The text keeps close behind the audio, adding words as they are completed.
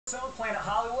Planet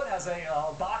Hollywood has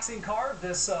a boxing card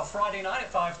this Friday night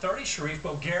at 5:30. Sharif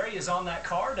Bogheri is on that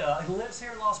card. He lives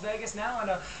here in Las Vegas now.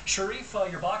 And Sharif,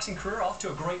 your boxing career off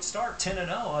to a great start,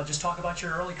 10-0. Just talk about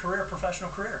your early career, professional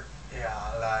career. Yeah,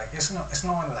 like it's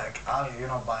not like early,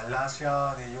 but last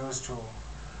year they used to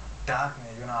tag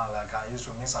me, like I used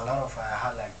to miss a lot of. I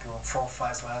had like 4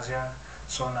 fights last year.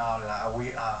 So now like,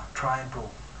 we are trying to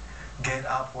get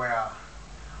up where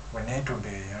we need to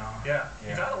be, Yeah,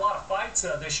 you've had a lot of fights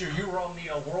this year. You were on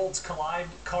the Worlds Collide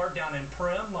card down in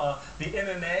Prim, the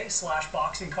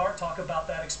MMA/boxing card. Talk about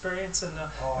that experience and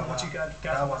what you got.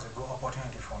 That was a good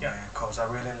opportunity for me because I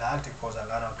really liked it because a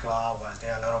lot of clubs was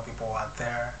there, a lot of people were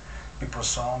there. People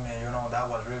saw me, that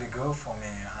was really good for me.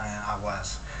 And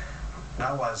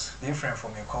that was different for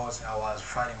me because I was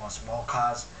fighting on small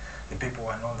cards. The people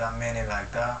were not that many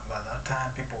like that, but at that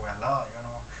time people were a lot,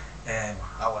 and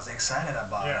I was excited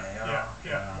about it.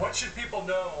 Yeah. What should people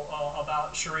know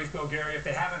about Sharif Bogheri if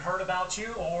they haven't heard about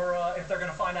you, or if they're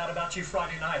going to find out about you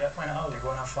Friday night at Planet Hollywood? They're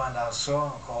going to find out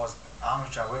soon because I'm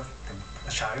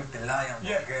Sharif the Lion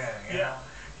Bogheri.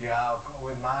 Yeah,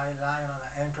 with my lion on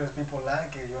the entrance, people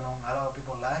like it. A lot of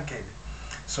people like it.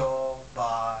 So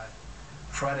by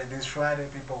this Friday,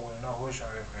 people will know who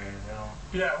Sharif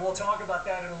is. Yeah, we'll talk about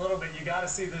that in a little bit. You got to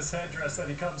see this headdress that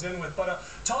he comes in with. But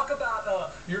talk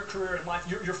about your career in life.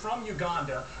 You're from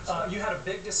Uganda. You had a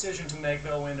big decision to make,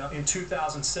 though, in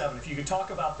 2007. If you could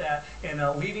talk about that and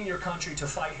leaving your country to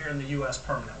fight here in the U.S.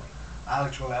 permanently.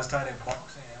 Actually, I started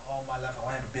boxing all my life. I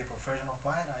wanted to be a professional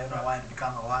fighter. I wanted to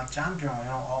become a world champion.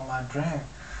 All my dream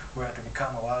were to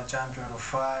become a world champion, to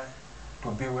fight,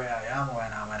 to be where I am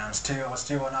when I'm still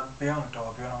wanna be on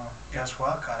top. Just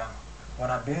work hard. I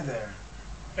wanna be there.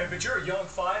 But you're a young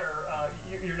fighter.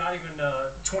 You're not even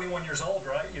 21 years old,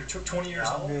 right? You're 20 years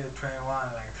old. I'll be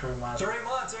 21 like 3 months. 3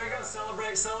 months. There you go.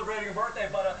 Celebrating your birthday.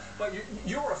 But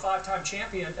you were a 5-time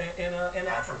champion in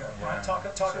Africa, right?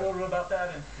 Yeah. Talk a little bit about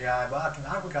that. Yeah, but in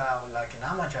Africa, like in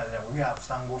amateurs, we have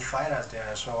some good fighters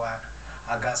there. So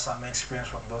I got some experience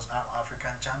from those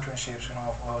African championships.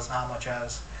 Those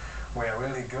amateurs were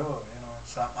really good.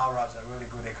 Some Arabs are really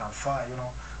good. They can fight.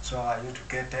 So I used to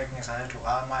get techniques. I used to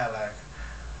admire like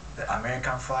the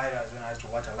American fighters. I used to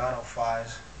watch a lot of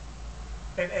fights.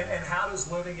 And how does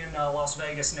living in Las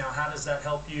Vegas now, how does that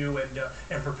help you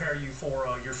and prepare you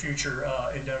for your future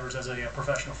endeavors as a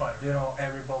professional fighter?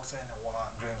 Every boxer in the world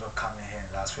dreams of coming here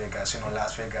in Las Vegas.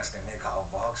 Las Vegas, they make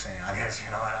out boxing, I guess, you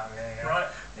know what I mean? Right.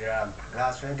 Yeah,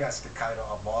 Las Vegas, the capital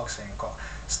of boxing.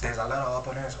 There's a lot of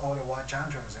opponents, all the world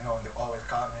champions, they always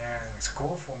come here, and it's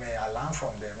cool for me. I learn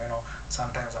from them,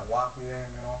 Sometimes I work with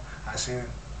them, I see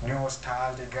new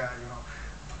styles they got,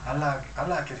 I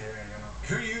like it here,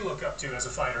 Who do you look up to as a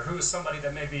fighter? Who is somebody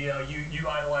that maybe you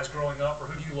idolized growing up, or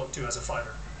who do you look to as a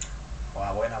fighter?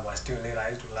 Well, when I was still little, I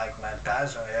used to like Mike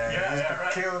Tyson. He used to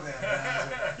kill them.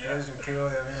 He used to kill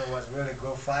them. He was really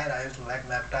good fighter. I used to like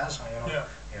Mike Tyson.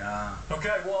 Yeah.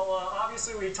 Okay. Well,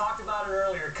 obviously we talked about it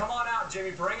earlier. Come on out,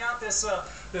 Jimmy. Bring out this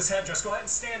headdress. Go ahead and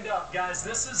stand up, guys.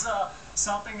 This is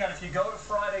something that if you go to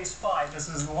Friday's fight, this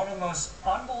is one of the most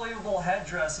unbelievable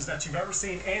headdresses that you've ever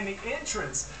seen, and the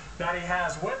entrance that he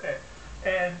has with it.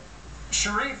 And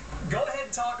Sharif, go ahead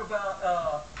and talk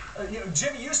about.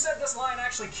 Jimmy, you said this lion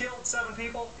actually killed 7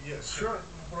 people? Yes, sure.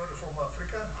 Brother from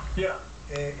Africa. Yeah.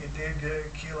 It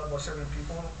did kill about 7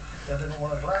 people. And then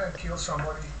when a lion kills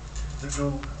somebody, they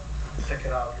do take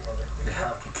it out. They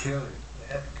have to kill it.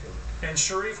 They have to kill it. And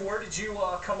Sharif, where did you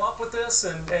come up with this?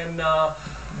 And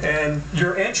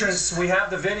your entrance, we have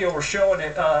the video. We're showing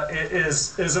it. It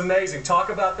is amazing. Talk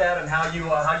about that and how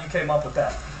you came up with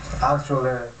that.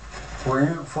 Actually,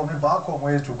 for me back home,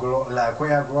 we used to grow, like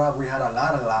where I grew up, we had a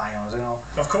lot of lions,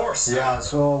 Of course. Yeah,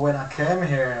 so when I came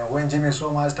here, when Jimmy saw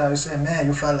my style, he said, man,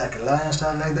 you felt like a lion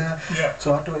style like that? Yeah.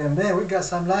 So I told him, man, we got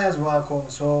some lions back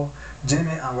home. So Jimmy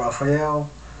and Raphael,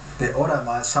 they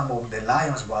ordered some of the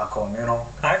lions back home,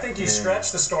 I think you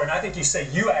stretch the story, and I think you say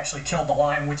you actually killed the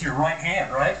lion with your right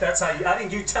hand, right? That's how I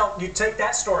think you take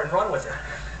that story and run with it.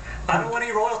 I don't want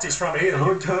any royalties from it either.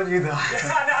 Who told you that?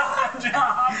 I'm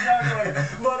joking.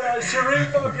 But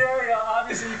Sharif Bogheri,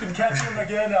 obviously you can catch him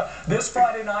again this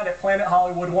Friday night at Planet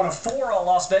Hollywood, one of 4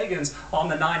 Las Vegans on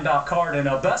the 9-dot card. And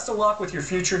best of luck with your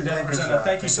future endeavors.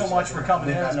 Thank you so much for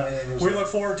coming in. We look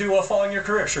forward to following your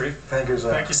career, Sharif. Thank you,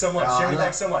 sir. Thank you so much. Jimmy,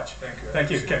 thanks so much. Thank you. Thank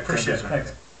you. Okay, appreciate it.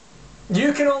 Thanks.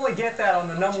 You can only get that on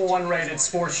the #1 rated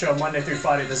sports show Monday through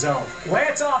Friday, The Zone.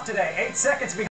 Lance off today, 8 seconds behind.